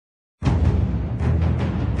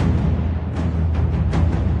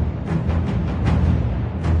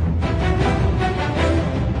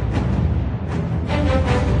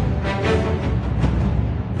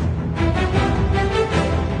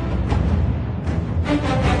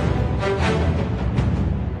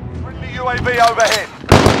UAV overhead.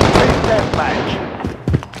 Team Deathmatch.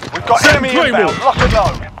 We've got enemy inbound. Lock and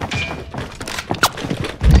load.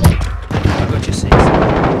 I got your 6.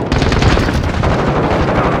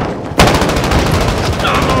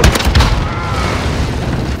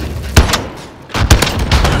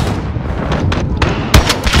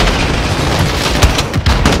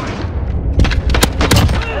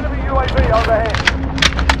 Enemy UAV overhead.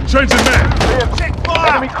 Changing man.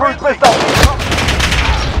 Enemy cruise missile.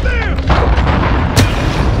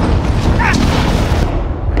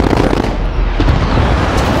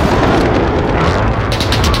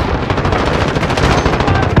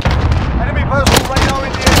 Enemy personal radar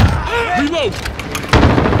in the air. Reload.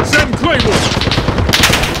 Setting Claymore.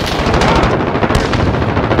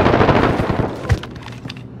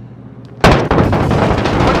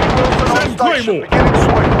 Setting Claymore. Beginning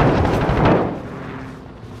swing.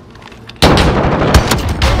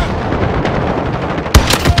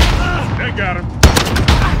 They got him.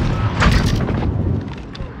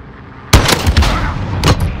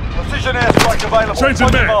 Precision airstrike available. Changing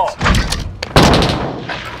Point mags. mark.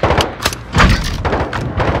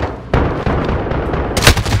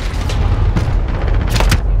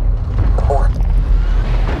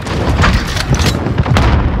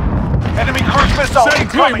 Enemy cruise missile Setting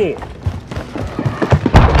incoming. Claymore.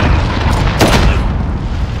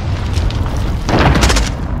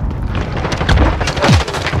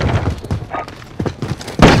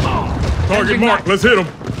 Target mark. Let's hit him.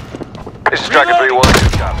 This is Striker 3-1.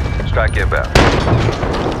 Copy. Strike inbound.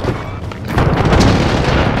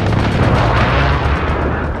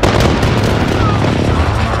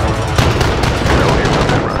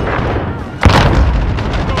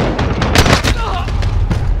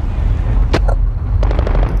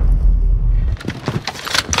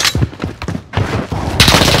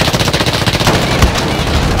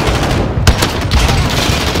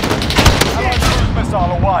 Allied cruise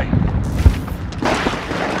missile away.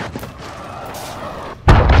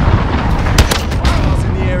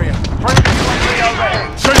 In the area. Friendly UAV overhead.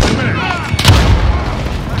 Changing man.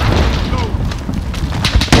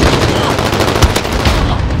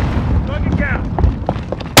 Target down.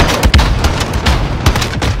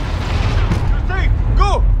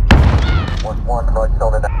 Go.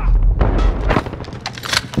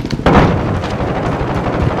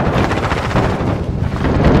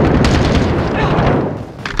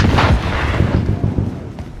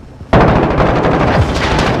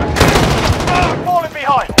 Falling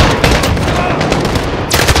behind.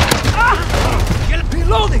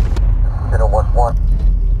 Reloading!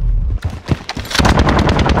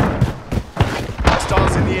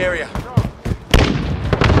 Hostiles in the area.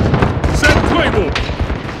 Setting Claymore.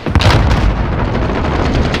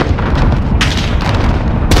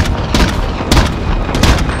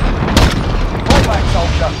 Fall back,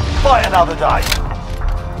 soldier. Fight another day.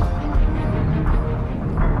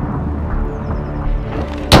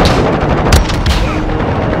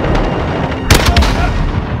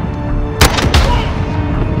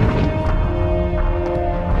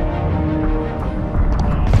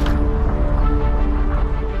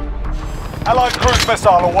 Allied cruise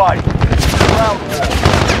missile away. Ground war.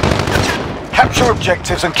 Capture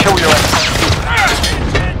objectives and kill your enemies.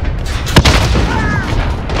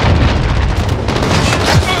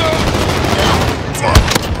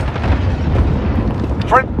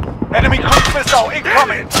 Enemy cruise missile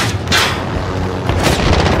incoming.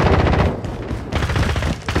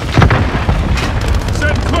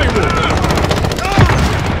 Setting Claymore.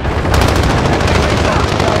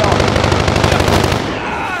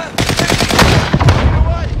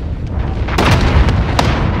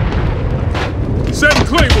 Setting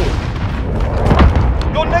Claymore.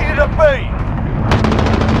 You're needed at B.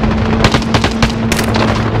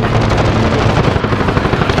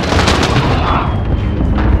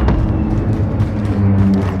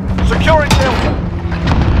 Securing Delta.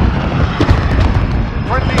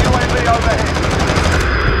 Friendly UAV overhead.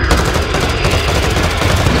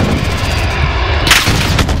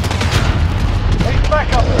 Need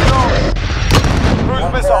backup, Charlie. Cruise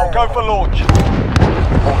missile, go for launch.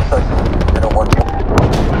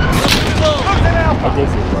 Losing Alpha. I'll go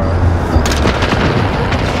for a ride.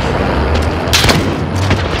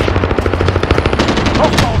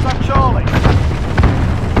 Hostiles at Charlie.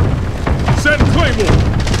 Setting Claymore.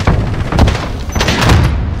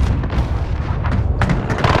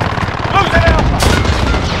 Losing Alpha.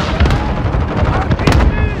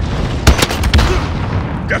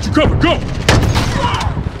 Got you covered. Go.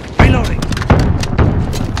 Reloading.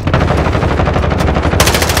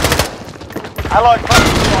 Allied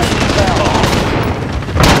cruise strike down.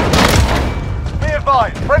 Be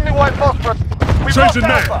advised, friendly white phosphorus. We've lost Changing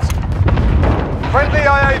Alpha. mags. Friendly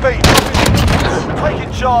AAV.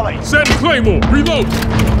 Taking Charlie. Send Claymore. Reload.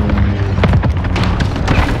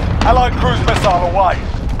 Allied cruise missile away.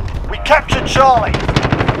 We captured Charlie.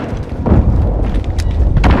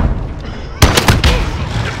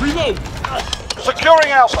 Reload.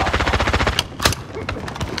 Securing Alpha.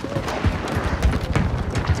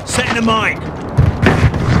 Setting a mine.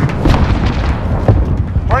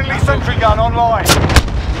 Friendly sentry gun online.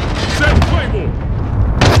 Send Claymore.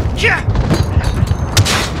 Yeah.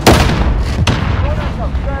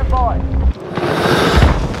 Stand by.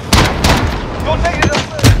 You're needed at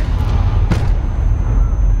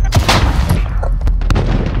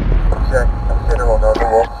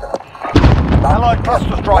Allied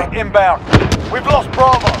cluster strike inbound. We've lost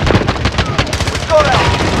Bravo. We've got out.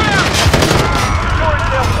 Securing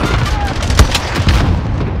Delta.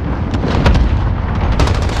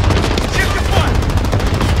 Shift your fire.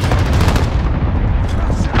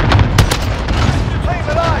 Team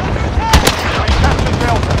alive. We captured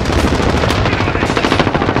Delta.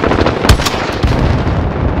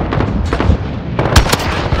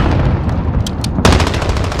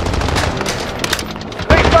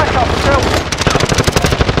 Lead back up, Delta.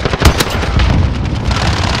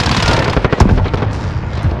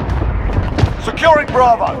 Securing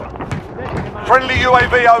Bravo. Friendly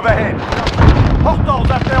UAV overhead. Hostiles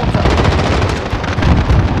at Delta.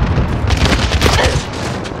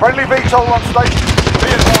 Friendly VTOL on station. Be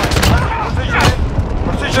advised.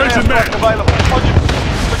 Precision airstrike available.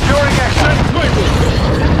 Securing Echo. Send Claymore.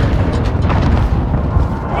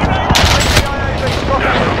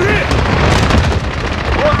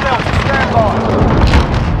 One Delta, stand by.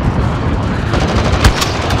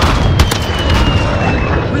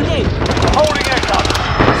 Reload. Holding Echo.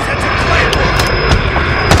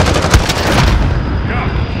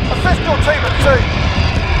 Assist your team at sea.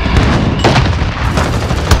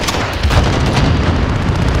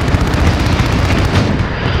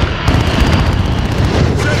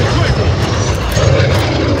 Send Claymore.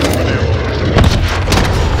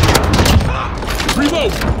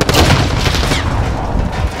 Reload.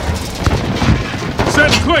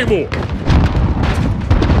 Send Claymore.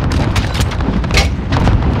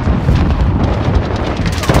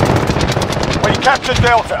 We captured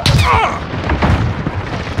Delta.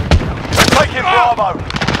 We're taking Bravo.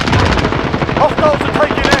 Hostiles are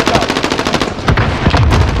taking Echo.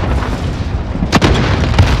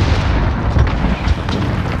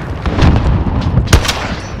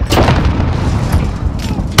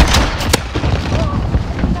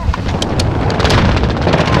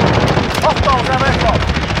 Hostiles have Echo.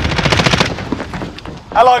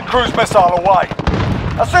 Allied cruise missile away.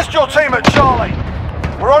 Assist your team at Charlie.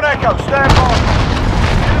 We're on Echo, stand by.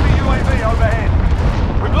 Enemy UAV overhead.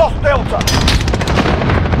 We've lost Delta.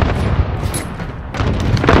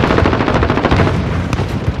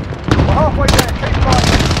 We're halfway there, keep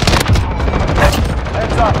fighting.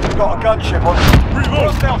 Heads up, we've got a gunship on.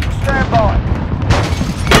 Reload. Delta, stand by.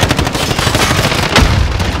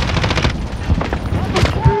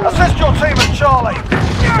 Assist your team at Charlie.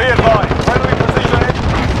 Be advised, friendly position.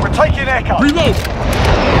 We're taking Echo. Reload.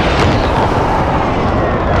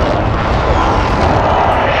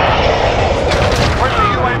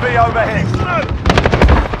 UAV overhead.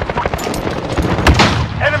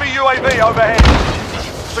 Enemy UAV overhead.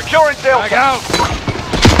 Securing Delta. Back out.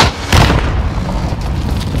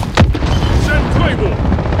 Send Claymore.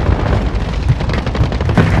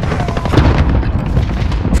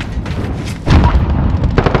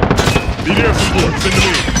 Need air support. Send them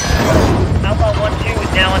in. Alpha 1-2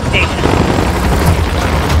 is now on station.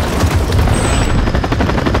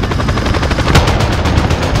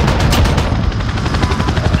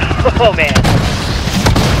 Oh man.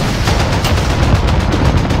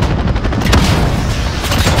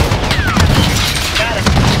 Got it.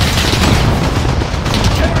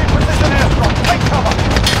 Enemy precision airstrike. Take cover.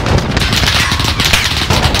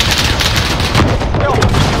 Delta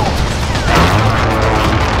secure.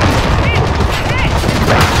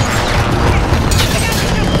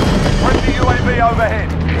 Friendly UAV overhead.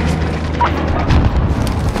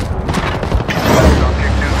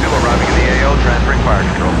 Kick 2-2 arriving in the AO, transferring fire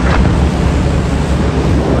control.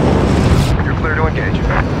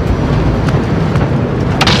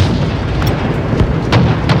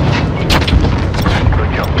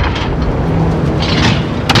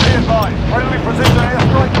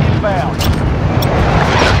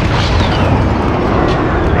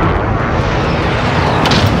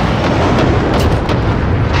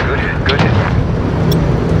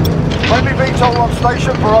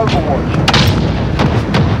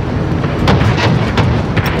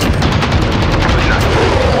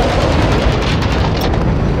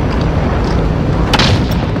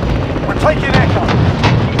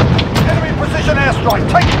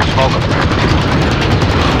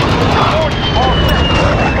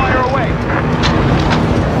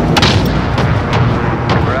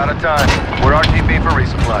 time. We're RTB for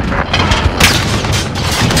resupply.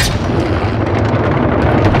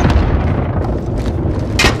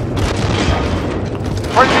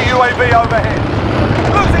 Friendly UAV overhead.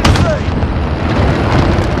 Losing C.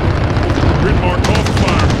 Grid mark off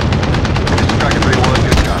fire. This is Striker 3-1,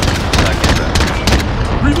 good copy. Back in back.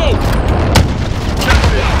 Reload. That's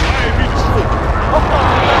it. IAV destroyed.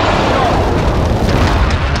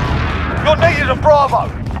 You're needed at Bravo.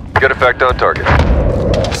 Good effect on target.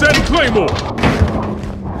 Send Claymore.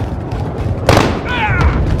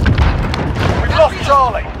 We've lost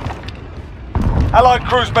Charlie. Allied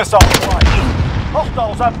cruise missile away.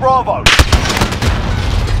 Hostiles at Bravo.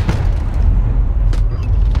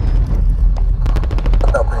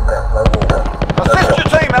 Assist your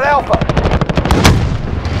team at Alpha.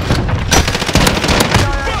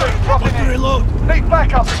 Dropping in. Need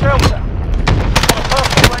backup at Delta. On a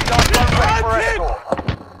personal radar, don't wait for escort.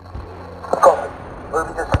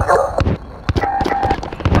 Moving to secure.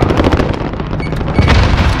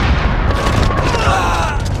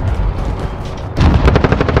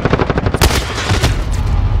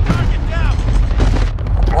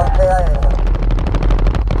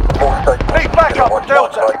 Need backup at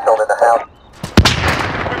Delta.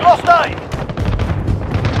 We've lost A.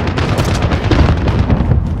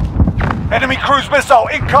 Enemy cruise missile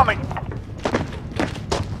incoming.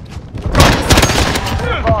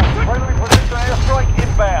 Friendly precision airstrike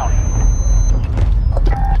inbound.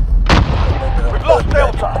 We've lost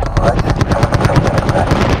Delta.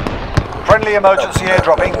 Friendly emergency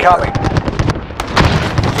airdrop incoming.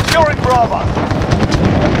 Securing Bravo.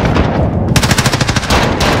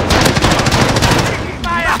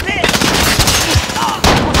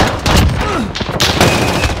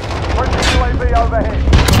 Friendly UAV overhead.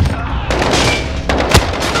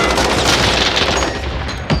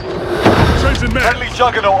 Changing man. Friendly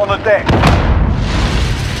Juggernaut on the deck.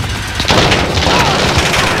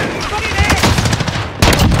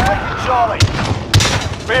 Taking Charlie.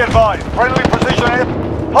 Be advised, friendly precision air.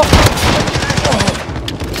 Hostile.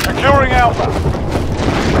 Securing Alpha.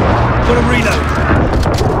 Gotta reload.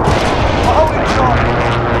 We're holding Charlie.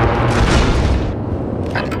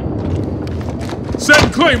 Send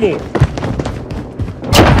Claymore.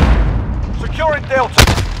 Securing Delta.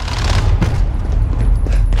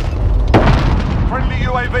 Friendly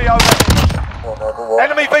UAV over.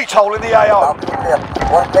 Enemy VTOL in the AO.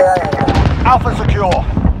 Alpha secure.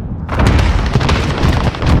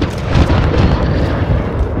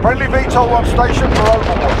 Friendly VTOL on station for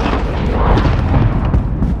overwatch.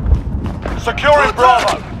 Securing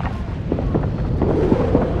Bravo.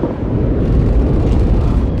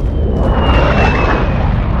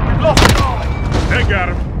 We've lost Charlie. They got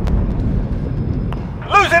him.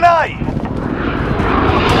 Losing A.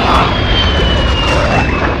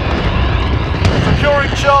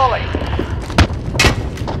 Securing Charlie.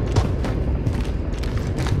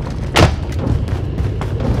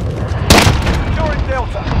 Securing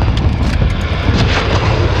Delta.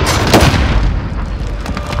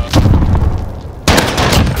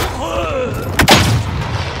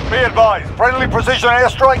 Be advised, friendly precision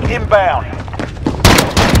airstrike inbound.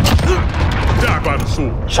 Die by the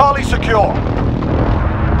sword. Charlie secure.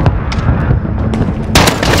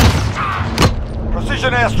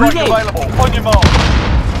 Precision airstrike Reload. available. On your mark.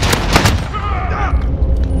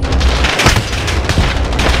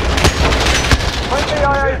 Friendly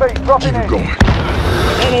IAV dropping in. Going.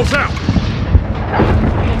 Almost out.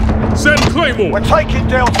 Send Claymore. We're taking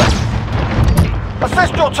Delta.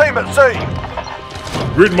 Assist your team at sea.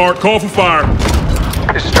 Grid mark, call for fire.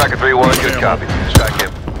 This is Striker 3-1, good copy. Strike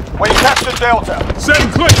him. We captured Delta.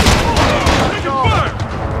 Send Claymore.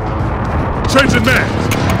 Changing mags.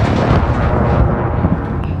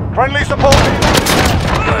 Friendly support.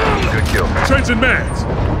 Good kill. Changing mags.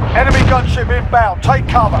 Enemy gunship inbound. Take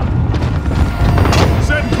cover.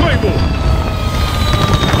 Send Claymore.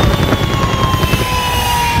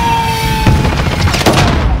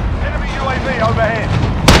 Enemy UAV overhead.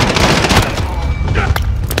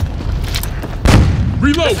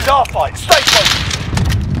 Reload. This is our fight. Stay close.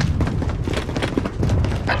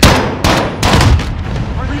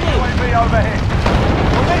 Friendly UAV overhead.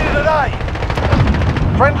 We're needed at A.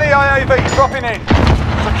 Friendly IAV dropping in.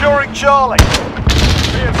 Securing Charlie.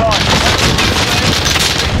 Be advised.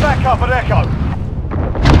 Back up at Echo.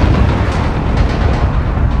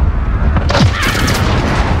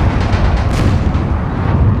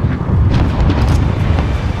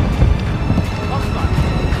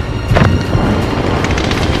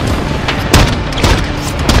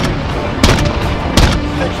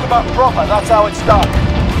 Stitch them up proper, that's how it's done.